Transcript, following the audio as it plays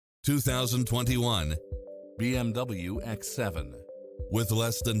2021 BMW X7. With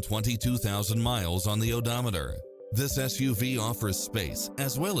less than 22,000 miles on the odometer, this SUV offers space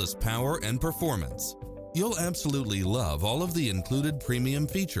as well as power and performance. You'll absolutely love all of the included premium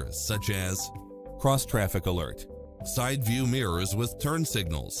features such as cross-traffic alert, side view mirrors with turn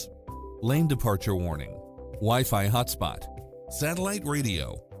signals, lane departure warning, Wi-Fi hotspot, satellite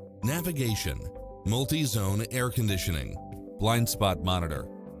radio, navigation, multi-zone air conditioning, blind spot monitor,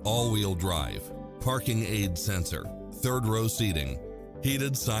 all-wheel drive, parking aid sensor, third row seating,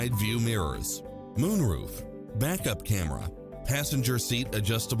 heated side view mirrors, moonroof, backup camera, passenger seat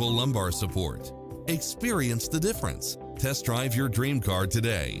adjustable lumbar support. Experience the difference. Test drive your dream car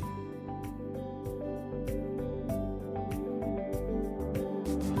today.